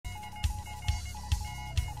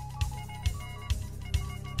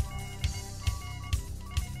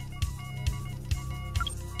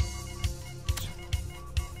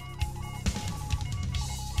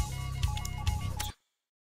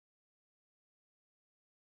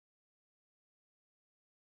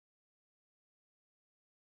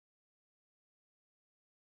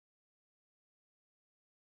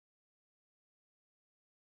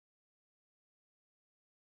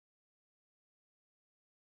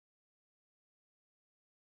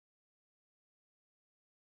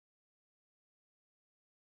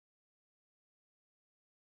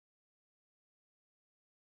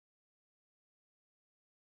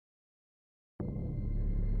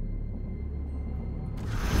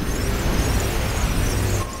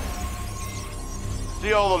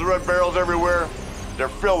See all those red barrels everywhere? They're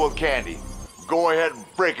filled with candy. Go ahead and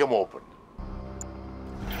break them open.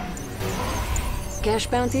 Cash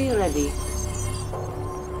bounty ready.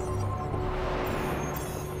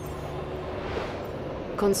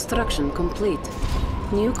 Construction complete.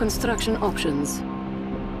 New construction options.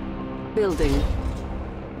 Building.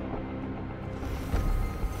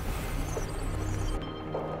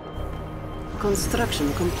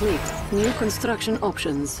 Construction complete. New construction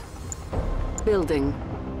options. Building.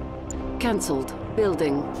 Cancelled.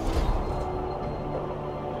 Building.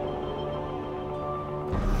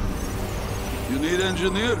 You need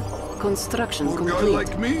engineer? Construction For a complete. guy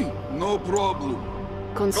like me, no problem.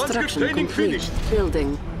 Construction training complete. finished.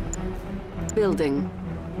 Building. Building.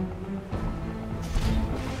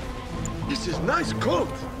 This is nice coat.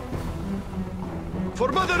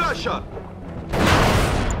 For Mother Russia.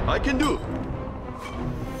 I can do.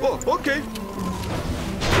 Oh, okay.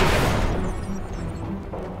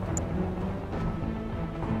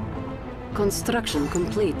 Construction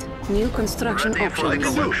complete. New construction Ready for the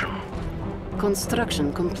options. collection.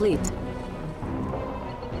 Construction complete.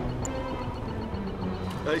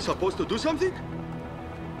 Are you supposed to do something?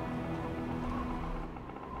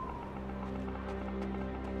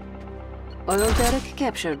 Oil derrick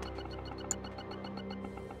captured.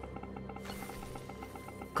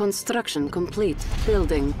 Construction complete.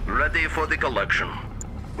 Building. Ready for the collection.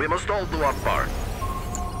 We must all do our part.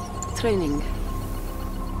 Training.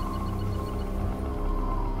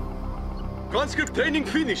 Conscript training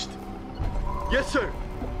finished. Yes, sir.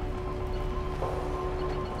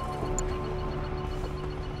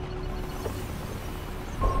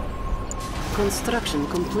 Construction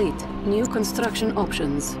complete. New construction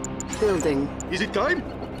options. Building. Is it time?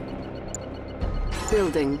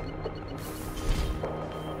 Building.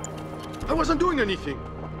 I wasn't doing anything.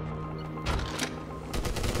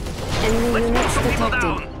 Enemy units some people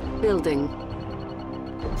detected. Building.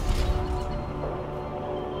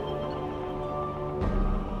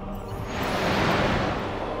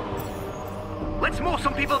 Let's mow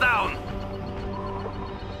some people down.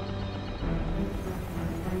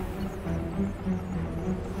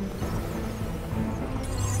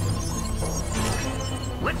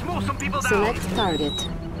 Let's mow some people down. Select target.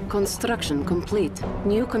 Construction complete.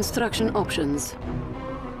 New construction options.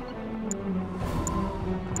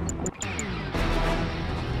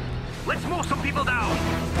 Let's mow some people down.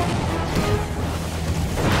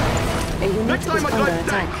 A unit Next is time I under drive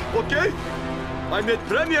attack. tank, okay? I made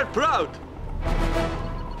Premier proud.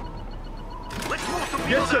 Let's mow some people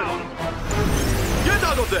Yes, sir. down. Get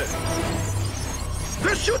out of there!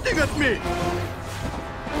 They're shooting at me!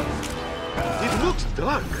 It looks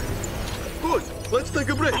dark. Good, let's take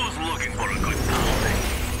a break. Who's looking for a good pounding?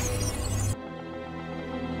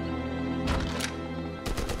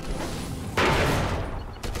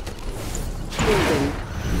 Building.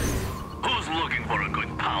 Who's looking for a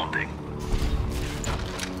good pounding?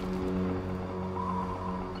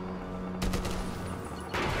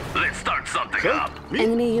 Let's start something Huh? up. Me?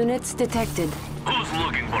 Enemy units detected. Who's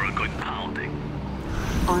looking for a good pounding?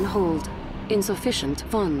 On hold. Insufficient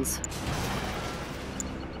funds.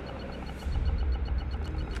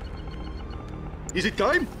 Is it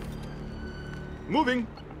time? Moving.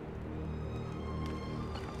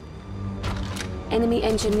 Enemy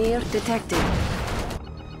engineer detected. Who's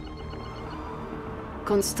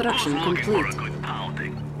Construction looking for a complete. good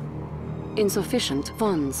pounding? Insufficient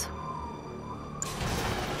funds.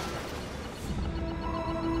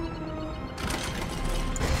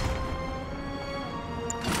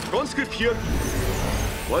 Conscript here.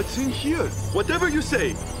 What's in here? Whatever you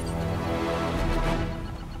say.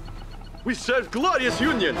 We serve glorious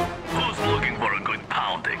Union. Who's looking for a good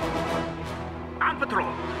pounding? On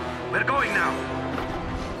patrol. We're going now.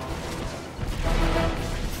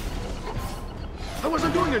 I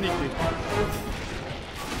wasn't doing anything.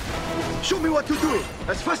 Show me what to do,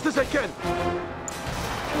 as fast as I can.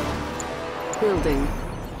 Building.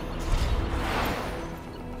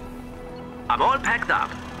 I'm all packed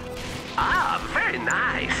up. Ah, very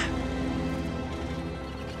nice.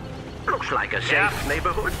 Looks like a safe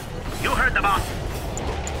neighborhood. You heard the boss.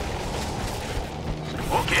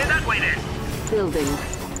 Okay, that way then. Building.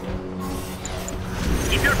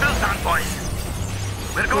 Keep your belts on, boys.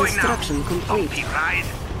 We're going now. Construction complete. Bumpy ride.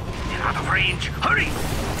 They're out of range. Hurry!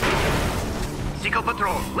 Sickle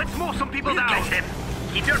patrol. Let's mow some people down. Catch them.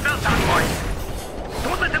 Keep your belts on, boys.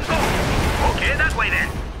 Don't let them go. Okay, that way then.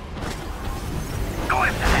 Go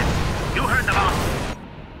after them. You heard the boss.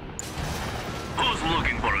 Who's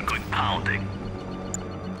looking for a good pounding?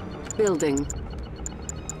 Building.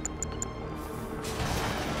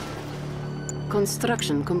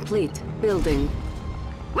 Construction complete. Building.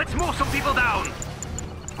 Let's mow some people down.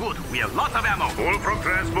 Good, we have lots of ammo. All from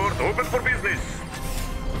transport, open for business.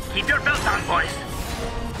 Keep your belts on, boys.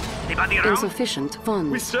 Anybody around? Insufficient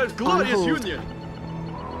funds. We serve glorious On hold. union.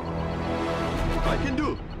 I can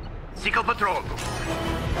do. Sickle patrol.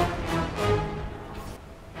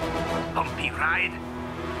 Bumpy ride.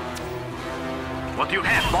 What do you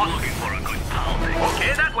have, boss? Looking for a good pounding.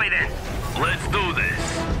 Okay, that way then. Let's do this.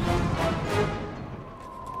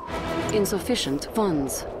 Insufficient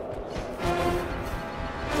funds.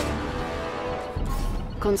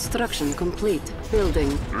 Construction complete. Building.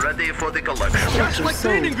 Ready for the collection. That's Structure my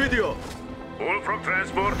sold. training video. All from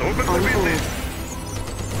transport, open for On business. hold.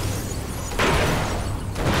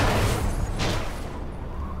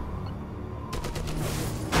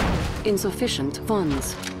 Insufficient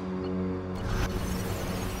funds.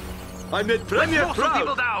 I made Let's Premier mow some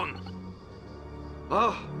people proud. down.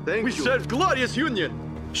 Ah, thank we you. We serve glorious union.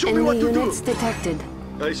 Show me Enemy what to units do. detected.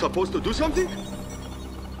 Are you supposed to do something?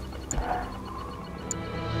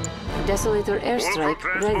 Desolator airstrike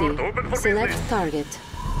transport, open ready. for Select business. target.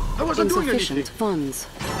 I wasn't doing Insufficient anything. funds.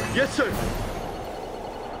 Yes, sir.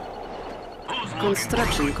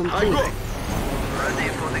 Construction I complete. go. Ready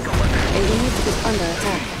for the collection. A unit is under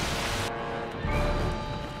attack.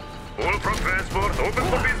 All from transport, open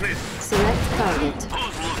for business. Select target.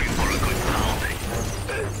 Who's looking for a good pounding?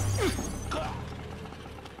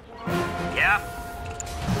 Yeah,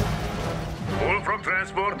 All from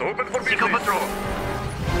transport, open for Sickle business. patrol.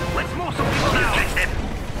 Let's mow some people down. Catch them.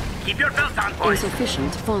 Keep your belts on, boys.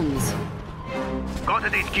 Insufficient funds. Go to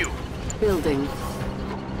the HQ. Building.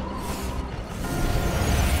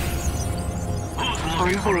 Who's On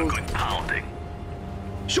looking for a hold. good pounding?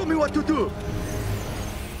 Show me what to do.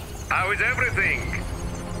 How is everything?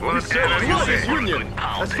 We What serve can I glorious say? union. Good As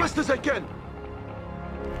pounding. fast as I can.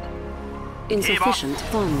 Insufficient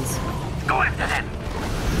funds. Go after them.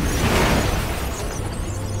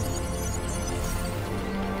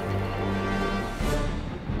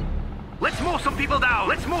 Let's mow some people down.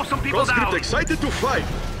 Let's mow some people Conscript down. excited to fight.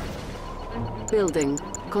 Building.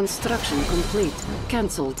 Construction complete.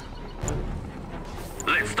 Cancelled.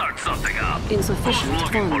 Let's start something up. Insufficient Who's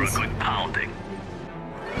looking for a funds. good pounding?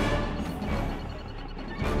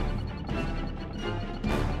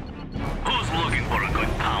 Who's looking for a good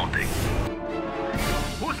pounding?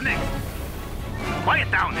 Who's next?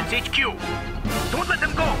 Quiet down. It's HQ. Don't let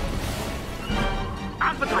them go.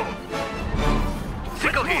 On patrol.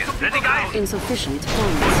 Sickle here. Ready, guys? Insufficient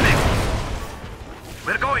Who's funds. next?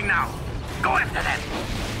 We're going now. Go after them.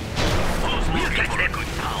 We'll catch them.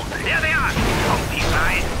 There they are. Bumpy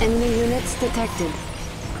ride. Enemy units detected.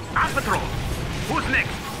 On patrol. Who's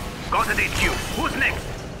next? Go to the HQ. Who's next?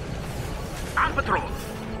 On patrol.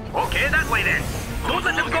 Okay, that way then. Don't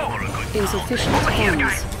let them go. Insufficient Over here,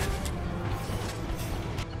 guys. funds.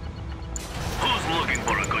 Who's looking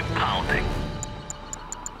for a good pounding?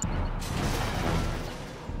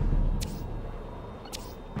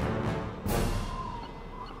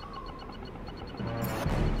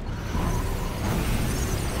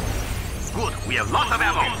 Good. We have lots of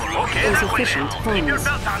ammo. Okay, that way then. Insufficient Keep your funds.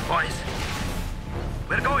 belts on, boys.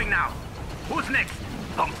 We're going now. Who's next?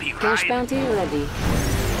 Bumpy Cash ride. bounty ready.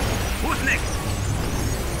 Who's next?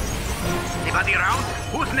 Anybody around?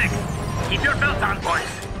 Who's next? Keep your belts on,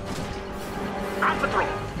 boys. On patrol.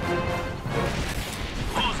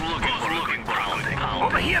 Who's looking for a good pounding?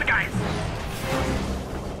 Over here, guys.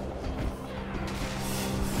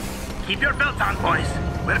 Keep your belts on, boys.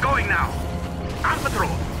 We're going now. On patrol.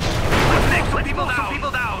 Who's next? Let some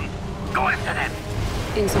people down. Go after them.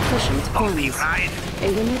 Insufficient Bumpy funds. ride. A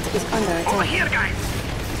unit is under Over attack. here, guys.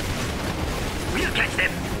 We'll catch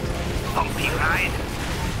them. Bumpy ride.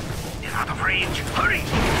 They're out of range. Hurry.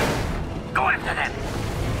 Go after them.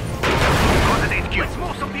 Go to the HQ. Let's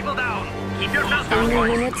mow some people down. Keep your belts on, Enemy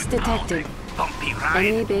boys. units detected. Bumpy ride.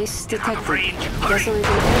 Enemy base They're out of detected. range. Hurry.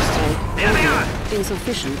 Desolator airstrike There they are. ready.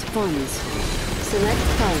 Insufficient funds. Select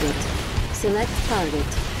target. Select target.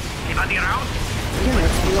 Anybody around?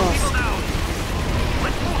 Unit People lost. down.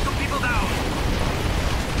 Let's mow some people down.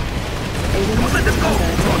 A unit Don't let is them go. under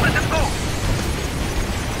Don't attack. let them go.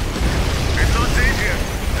 It's not safe here.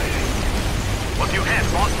 What do you have,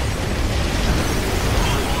 boss?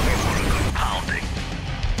 Who's looking for a good pounding?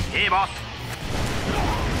 Hey, boss.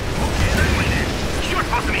 Okay, that way then. Shoot,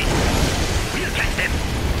 boss me. We'll catch them.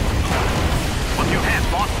 What do you have,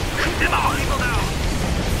 boss? Shoot them all. People down.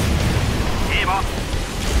 Hey, boss.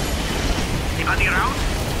 Anybody around?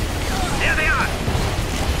 There they are.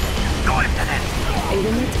 Go after them. A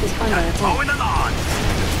unit is under Mow attack. in the lawn.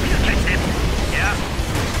 We'll catch them. Yeah?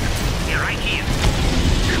 They're right here.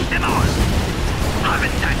 Shoot them all.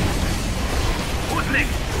 Harvest that. Who's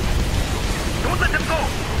next?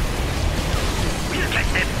 Catch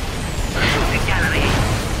them. Shooting gallery.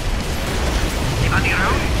 Keep on your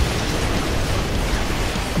own.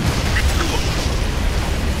 Let's do it.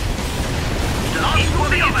 Last for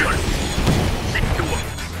the others. Let's do it.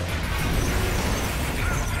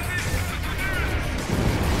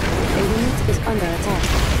 A unit is under attack.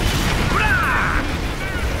 Hurrah!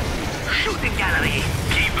 Shooting gallery.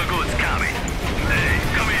 Keep the goods coming. Hey,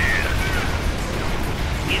 come here.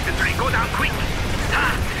 Infantry, go down quick.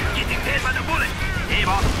 Ha! Getting hit by the bullet. Aim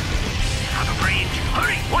up. Out of range.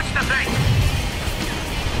 Hurry, watch the thing.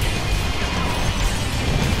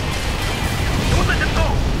 Don't let them go.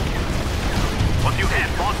 What do you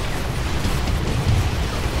have, boss?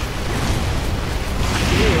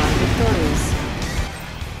 You are victorious.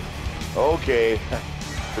 Okay.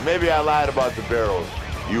 So maybe I lied about the barrels.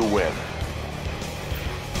 You win.